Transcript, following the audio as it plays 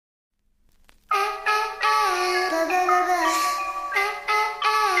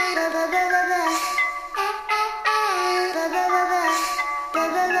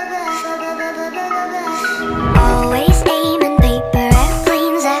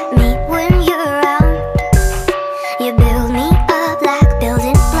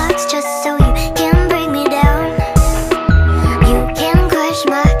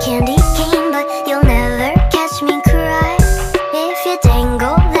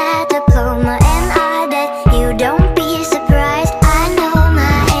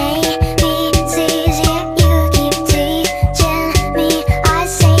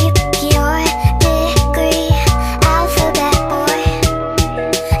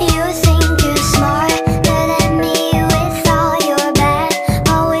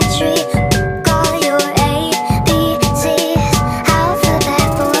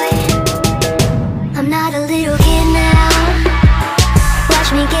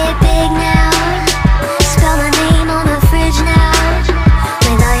get big now. Spell my name on the fridge now,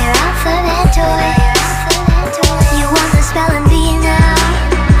 with all your alphabet toys. You want the spelling bee now,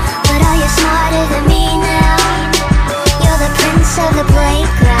 but are you smarter than me now? You're the prince of the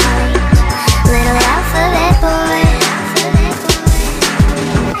playground, little alphabet boy.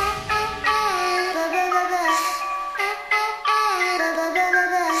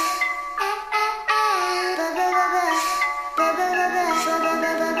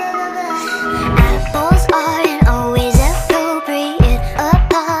 Apples aren't always appropriate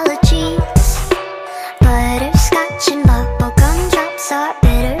apologies. Butterscotch and bubblegum drops are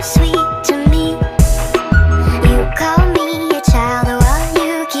bittersweet to me. You call me a child while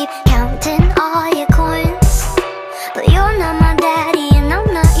you keep counting all your coins, but you're not my daddy and I'm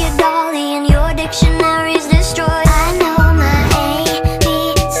not your dolly, and your dictionary's destroyed. I know my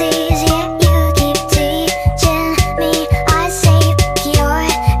ABCs, yet you keep teaching me. I saved your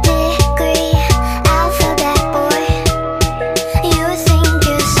degree, alphabet boy. You think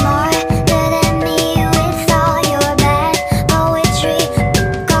you're smarter than me with all your bad poetry.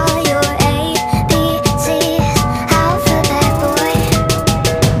 Call your ABCs, alphabet boy.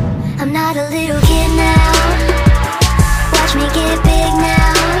 I'm not a little kid now. Watch me get big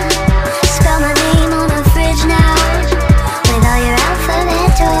now. Spell my name on the fridge now, with all your alphabet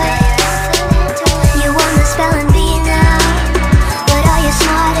toys. You want the spelling bee now, but are you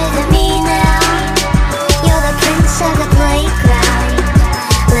smarter than me now? You're the prince of the playground,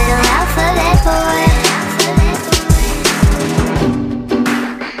 little alphabet boy.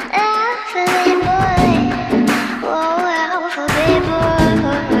 Alphabet boy, whoa, alphabet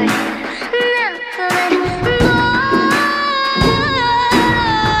boy. Alphabet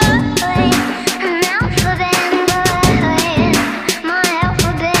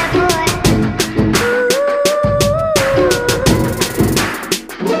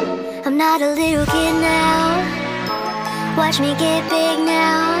I'm not a little kid now. Watch me get big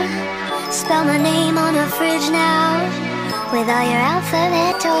now. Spell my name on the fridge now, with all your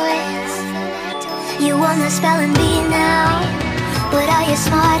alphabet toys. You want the spelling bee now, but are you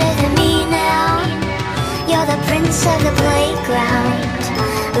smarter than me now? You're the prince of the playground,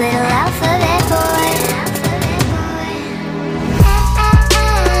 little alphabet boy.